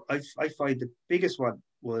 but I find the biggest one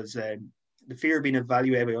was the fear of being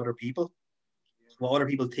evaluated by other people, what other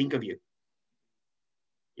people think of you.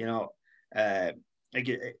 You know, like,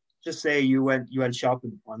 just say you went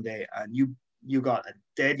shopping one day and you got a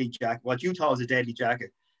deadly jacket, what you thought was a deadly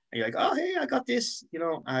jacket, and you're like, oh, hey, I got this, you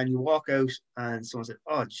know, and you walk out and someone said,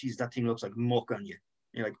 oh, geez, that thing looks like muck on you.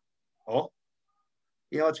 And you're like, oh,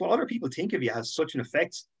 you know, it's what other people think of you has such an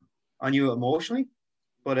effect on you emotionally.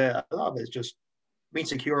 But a lot of it is just being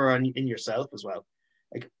secure in yourself as well.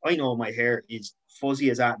 Like, I know my hair is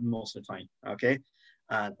fuzzy as that most of the time, okay,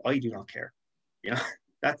 and I do not care. You know,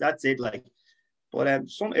 that's it. Like, but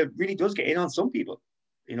it really does get in on some people.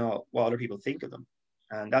 You know, what other people think of them,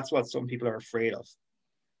 and that's what some people are afraid of.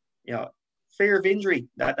 You know, fear of injury.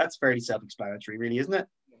 That's fairly self-explanatory, really, isn't it?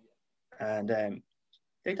 And I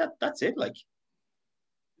think that's it. Like,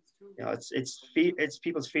 you know, it's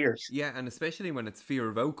people's fears. Yeah, and especially when it's fear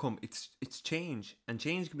of outcome, it's change, and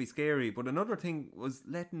change can be scary. But another thing was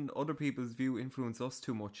letting other people's view influence us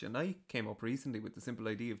too much. And I came up recently with the simple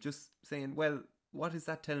idea of just saying, well, what is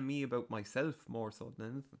that telling me about myself more so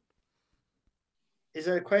than anything? Is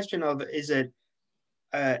it a question of, is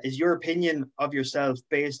your opinion of yourself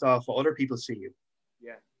based off what other people see you?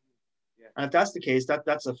 Yeah. And if that's the case,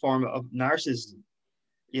 that's a form of narcissism.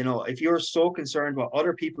 You know, if you're so concerned what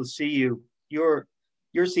other people see you, you're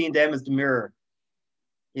seeing them as the mirror.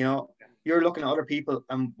 You know, you're looking at other people,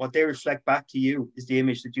 and what they reflect back to you is the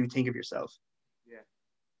image that you think of yourself. Yeah.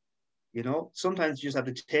 You know, sometimes you just have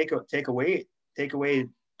to take away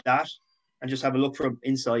that and just have a look from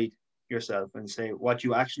inside yourself and say what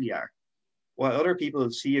you actually are. What other people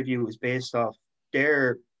see of you is based off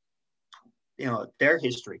their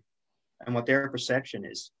history and what their perception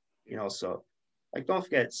is. You know, so, like, don't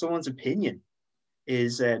forget, someone's opinion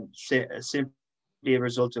is simply a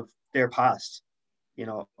result of their past. You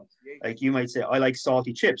know, like, you might say, I like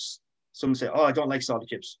salty chips. Someone say, oh, I don't like salty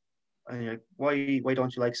chips. And you're like, why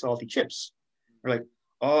don't you like salty chips? Or like,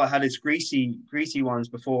 oh, I had its greasy ones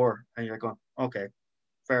before. And you're like, oh, okay,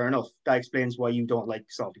 fair enough. That explains why you don't like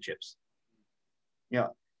salty chips. Yeah.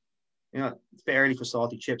 You know, it's a bit early for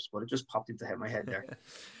salty chips, but it just popped into my head there.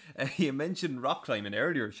 You mentioned rock climbing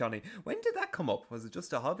earlier, Shawnee. When did that come up? Was it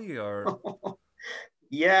just a hobby, or?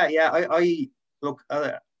 Yeah. I look,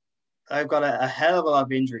 I've got a hell of a lot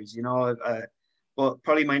of injuries, you know, but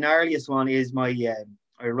probably my gnarliest one is my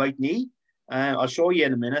right knee. I'll show you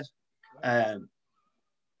in a minute. But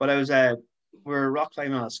we were rock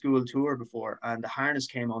climbing on a school tour before, and the harness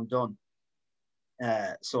came undone.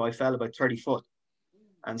 So I fell about 30 foot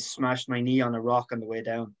and smashed my knee on a rock on the way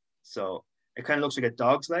down. So it kind of looks like a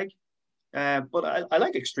dog's leg. But I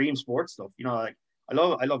like extreme sports stuff. You know, like, I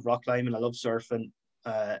love rock climbing. I love surfing.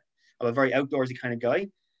 I'm a very outdoorsy kind of guy.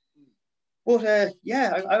 But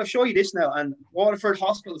yeah, I'll show you this now. And Waterford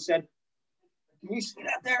Hospital said, can you see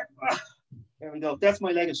that there? There we go. That's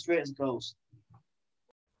my leg as straight as it goes.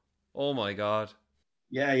 Oh my God.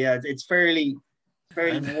 Yeah. It's fairly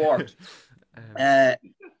very warped. Um,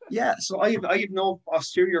 Yeah, so I have no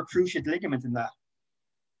posterior cruciate ligament in that.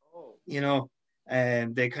 You know,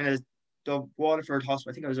 and they kind of the Waterford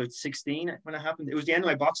Hospital. I think I was like 16 when it happened. It was the end of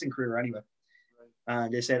my boxing career anyway.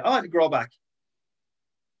 And they said, "Oh, it'll grow back."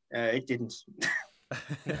 It didn't.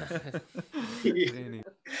 really?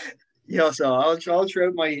 Yeah, so all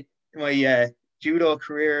throughout my judo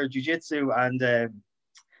career, jiu-jitsu and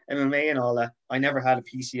MMA and all that, I never had a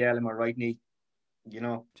PCL in my right knee. You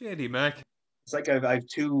know, JD Mac. it's like I've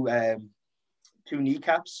two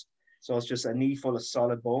kneecaps, so it's just a knee full of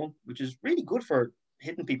solid bone, which is really good for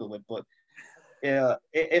hitting people with. But yeah,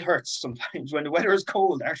 it hurts sometimes when the weather is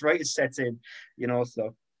cold. Arthritis sets in, you know.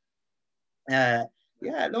 So yeah,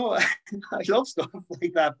 no, I love stuff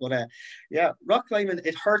like that. But yeah, rock climbing,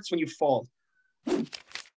 it hurts when you fall.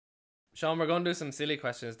 Sean, we're going to do some silly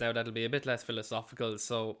questions now that'll be a bit less philosophical.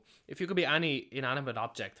 So, if you could be any inanimate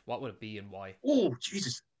object, what would it be and why? Oh,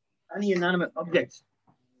 Jesus. Any inanimate object.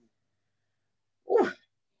 Oh,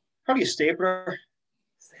 probably a stapler.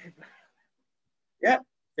 Yeah,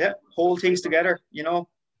 hold things together, you know,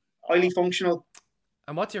 highly functional.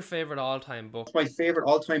 And what's your favourite all-time book? My favourite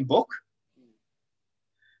all-time book?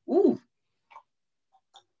 Ooh.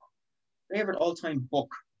 Favourite all-time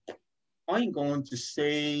book? I'm going to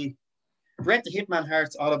say Bret the Hitman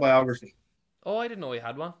Hart's autobiography. Oh, I didn't know you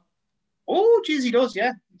had one. Oh, geez, he does,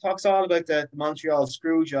 yeah. He talks all about the Montreal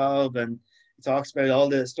screw job, and he talks about all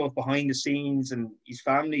the stuff behind the scenes and his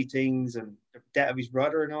family things and the death of his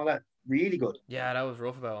brother and all that. Really good. Yeah, that was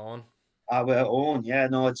rough about Owen. Well, Owen, yeah,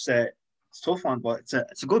 no, it's a tough one, but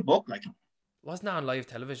it's a good book. Like, wasn't that on live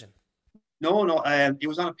television? No, it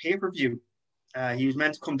was on a pay-per-view. He was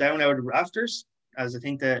meant to come down out of the rafters as I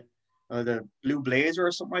think the Blue Blazer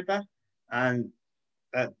or something like that, and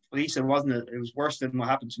police said it was worse than what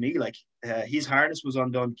happened to me. Like his harness was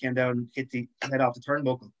undone, came down, hit the head off the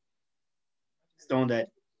turnbuckle, stone dead,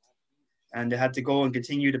 and they had to go and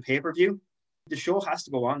continue the pay-per-view. The show has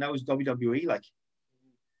to go on. That was WWE. Like,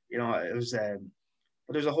 you know, it was.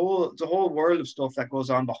 But there's a whole world of stuff that goes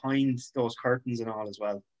on behind those curtains and all as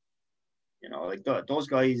well. You know, like those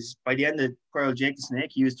guys. By the end of Pearl Jake the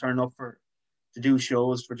Snake, he was turning up to do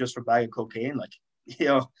shows for a bag of cocaine. Like, you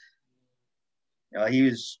know, he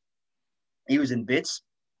was in bits.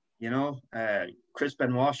 You know, Chris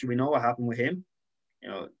Benoit. We know what happened with him. You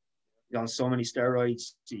know, on so many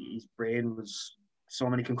steroids, his brain was so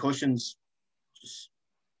many concussions, just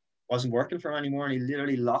wasn't working for him anymore, and he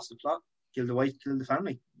literally lost the plot. Killed the wife, killed the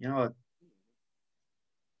family. You know,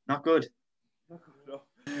 not good.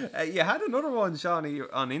 You had another one, Shawnee,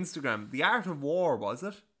 on Instagram. The Art of War, was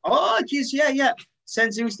it? Oh, geez, yeah. Sun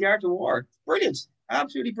Tzu's The Art of War. Brilliant.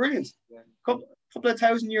 Absolutely brilliant. Couple of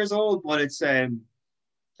 1,000 years old, but it's the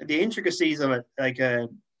intricacies of it, like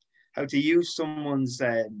how to use someone's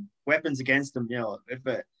weapons against them. You know,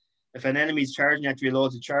 if an enemy's charging at you with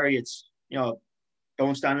loads of chariots, you know,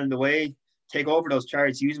 don't stand in the way. Take over those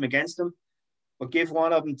chariots, use them against them, but give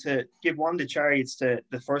one of the chariots to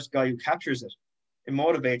the first guy who captures it. It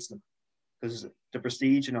motivates them because the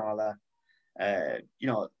prestige and all that.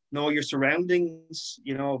 You know your surroundings.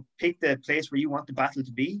 You know, pick the place where you want the battle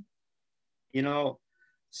to be. You know,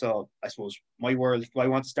 so I suppose my world. Do I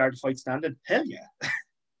want to start a fight standing? Hell yeah.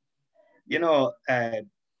 You know,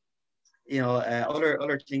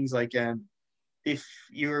 other things like if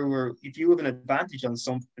you have an advantage on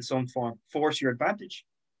in some form, force your advantage.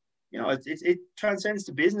 You know, it transcends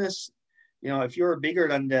to business. You know, if you're bigger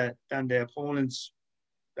than the opponent's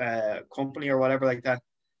company or whatever like that,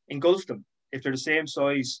 engulf them. If they're the same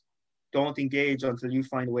size, don't engage until you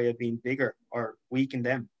find a way of being bigger or weaken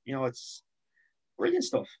them. You know, it's brilliant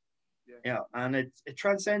stuff. Yeah, and it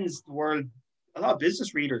transcends the world. A lot of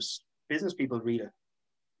business people read it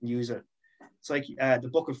and use it. It's like the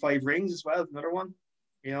Book of Five Rings as well, another one.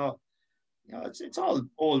 You know, it's all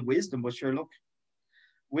old wisdom, but sure, look,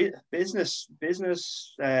 with business,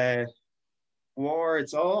 war,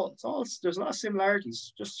 it's all. There's a lot of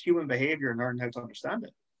similarities, just human behavior and learning how to understand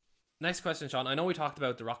it. Next question, Sean. I know we talked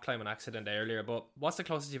about the rock climbing accident earlier, but what's the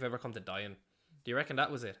closest you've ever come to dying? Do you reckon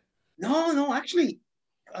that was it? No, actually,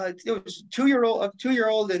 it was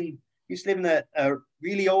 2-year-old and used to live in a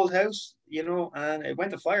really old house, you know, and it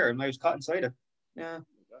went to fire and I was caught inside it. Yeah,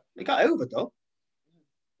 I got out of it though.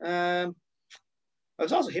 I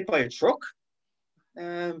was also hit by a truck.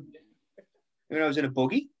 When I was in a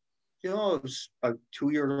buggy, you know, I was about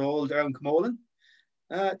 2-year-old around Camolin.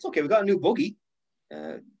 It's okay, we got a new buggy.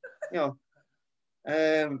 You know,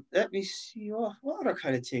 let me see what other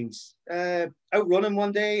kind of things. Out running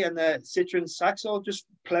one day and the Citroen Saxo just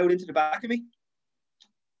plowed into the back of me.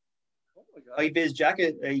 High vis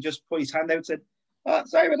jacket. He just put his hand out and said, Oh,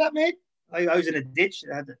 sorry about that, mate. I was in a ditch.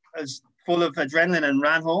 I was full of adrenaline and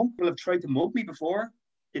ran home. People have tried to mug me before.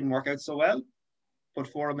 Didn't work out so well. Put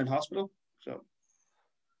 4 of them in hospital. So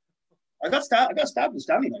I got stabbed. I got stabbed with a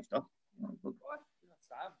Stanley knife, though. What? You got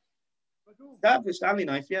stabbed? Stabbed with a Stanley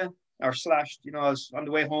knife, yeah, or slashed. I was on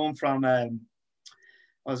the way home from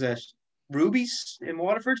was it Ruby's in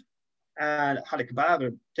Waterford, and had a kebab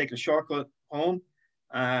and taking a shortcut home.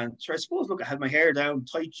 And so I suppose, look, I had my hair down,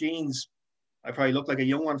 tight jeans. I probably looked like a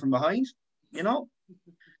young one from behind, you know.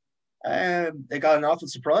 They got an awful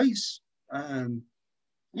surprise.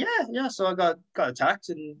 Yeah. So I got attacked,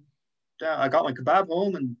 and I got my kebab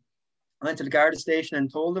home, and I went to the Garda station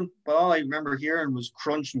and told them. But all I remember hearing was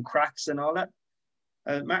crunch and cracks and all that.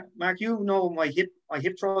 Mark, you know my hip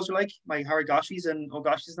throws are like my harigashis and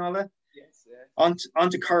ogashis and all that. Yes, yeah.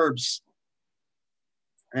 Onto curbs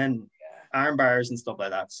and arm bars and stuff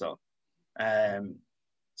like that. So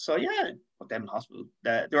yeah, put them in hospital.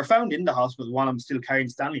 They were found in the hospital. One of them still carrying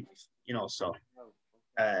Stanley knife. So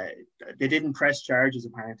they didn't press charges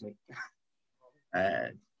apparently.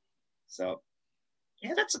 So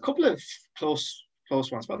yeah, that's a couple of close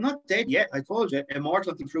ones, but I'm not dead yet. I told you,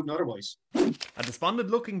 immortal until proven otherwise. A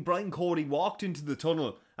despondent-looking Brian Cody walked into the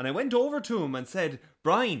tunnel, and I went over to him and said,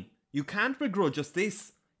 "Brian, you can't begrudge us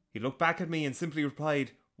this." He looked back at me and simply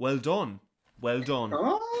replied, "Well done, well done."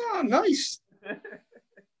 Oh, nice. A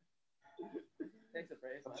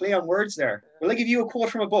play on words there. Will I give you a quote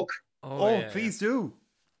from a book? Oh, yeah. Please do.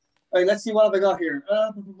 All right, let's see what have I got here.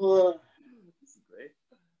 This is great.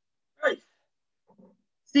 Right.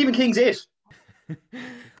 Stephen King's It.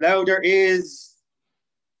 Now there is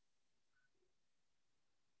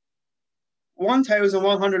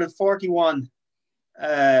 1,141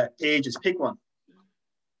 pages. Pick one.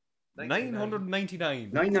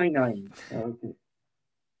 999. 999. Okay.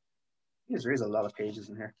 Yes, there is a lot of pages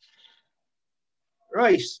in here.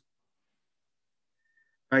 Right.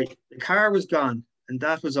 The car was gone, and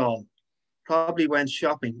that was all. Probably went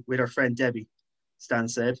shopping with her friend Debbie, Stan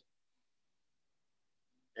said.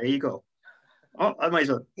 There you go. Oh, I might as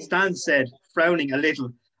well. Stan said, frowning a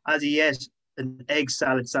little as he ate an egg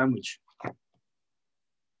salad sandwich.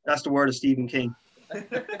 That's the word of Stephen King.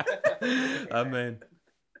 Amen.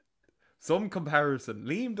 Some comparison.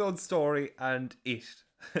 Liam Dunn's story and It.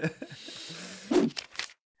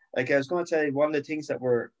 Like I was going to tell you, one of the things that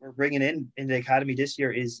we're bringing in the academy this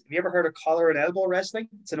year is, have you ever heard of collar and elbow wrestling?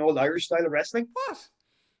 It's an old Irish style of wrestling. What?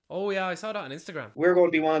 Oh yeah, I saw that on Instagram. We're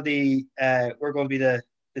going to be the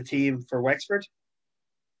team for Wexford.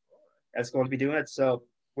 That's going to be doing it. So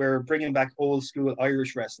we're bringing back old school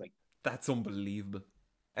Irish wrestling. That's unbelievable.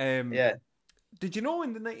 Yeah. Did you know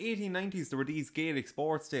in the 1890s there were these Gaelic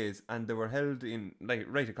sports days, and they were held in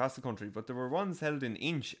right across the country, but there were ones held in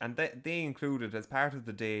Inch, and they included, as part of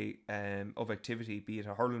the day of activity, be it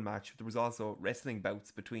a hurling match, there was also wrestling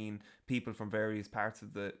bouts between people from various parts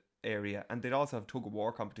of the area, and they'd also have tug of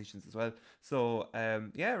war competitions as well. So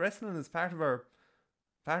wrestling is part of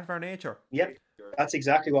our nature. Yep, that's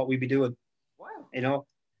exactly what we'd be doing. Wow.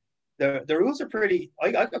 The rules are pretty. I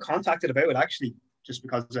got contacted about it actually, just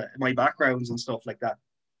because of my backgrounds and stuff like that.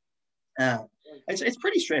 It's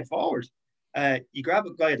pretty straightforward. You grab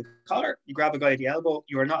a guy at the collar, you grab a guy at the elbow.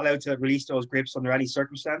 You are not allowed to release those grips under any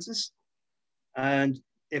circumstances. And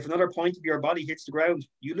if another point of your body hits the ground,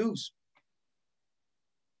 you lose.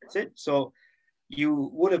 That's it. So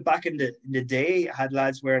you would have back in the day had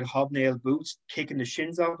lads wearing hobnail boots, kicking the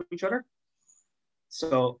shins off each other.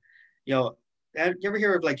 So, you ever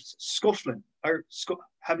hear of like scuffling or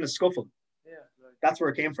having a scuffle? That's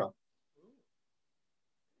where it came from.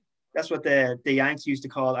 That's what the Yanks used to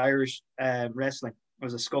call Irish wrestling. It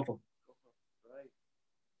was a scuffle. Right.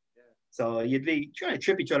 Yeah. So you'd be trying to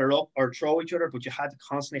trip each other up or throw each other, but you had to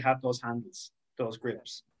constantly have those handles, those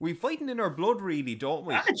grips. We fighting in our blood, really, don't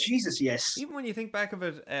we? Jesus, yes. Even when you think back of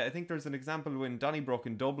it, I think there's an example when Donnybrook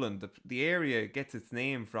in Dublin, the area gets its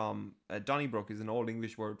name from Donnybrook is an old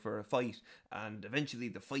English word for a fight, and eventually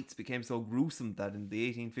the fights became so gruesome that in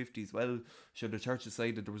the 1850s, the church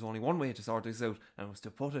decided there was only one way to sort this out, and it was to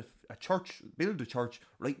put build a church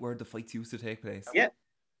right where the fights used to take place. Yeah.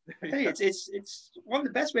 Hey, it's one of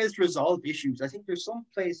the best ways to resolve issues. I think there's some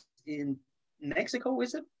place in Mexico,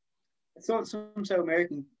 is it? It's some South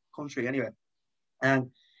American country anyway,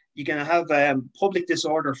 and you can have public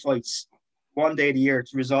disorder fights one day of the year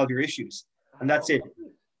to resolve your issues, and that's it.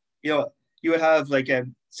 You would have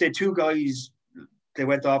say two guys, they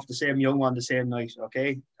went off the same young one the same night.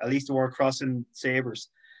 Okay, at least they weren't crossing sabers,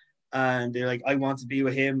 and they're like, I want to be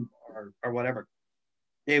with him or whatever.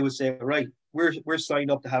 They would say, right, we're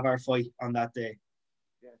signed up to have our fight on that day,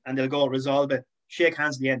 and they'll go resolve it, shake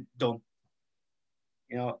hands at the end, done.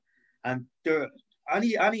 you know, and there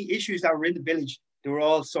any issues that were in the village, they were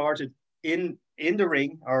all sorted in the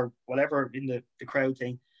ring or whatever in the crowd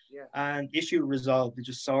thing, Yeah. and issue resolved. They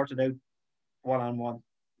just sorted out one-on-one.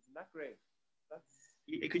 Isn't that great?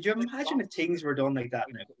 Could you imagine if things were done like that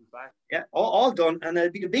now? Back. Yeah, all done, and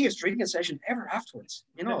it'd be the biggest drinking session ever afterwards,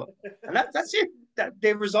 you know. And that's it. That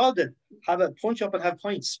they resolved it. Have a punch up and have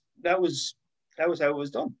pints. That was how it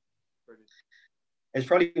was done. Brilliant. It's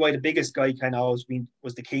probably why the biggest guy kind of always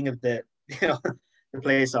was the king of the the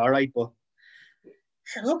place. All right, but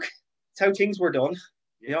look, it's how things were done.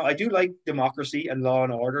 You know, I do like democracy and law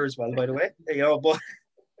and order as well, by the way. You know, but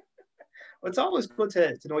it's always good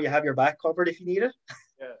to know you have your back covered if you need it.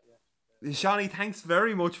 Yeah. Shawnee, thanks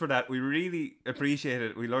very much for that. We really appreciate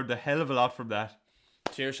it. We learned a hell of a lot from that.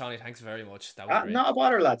 Cheers, Shawnee. Thanks very much. That was great. Not a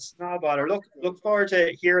bother, lads. Not a bother. Look forward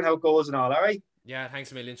to hearing how it goes and all right? Yeah,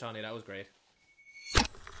 thanks a million, Shawnee. That was great.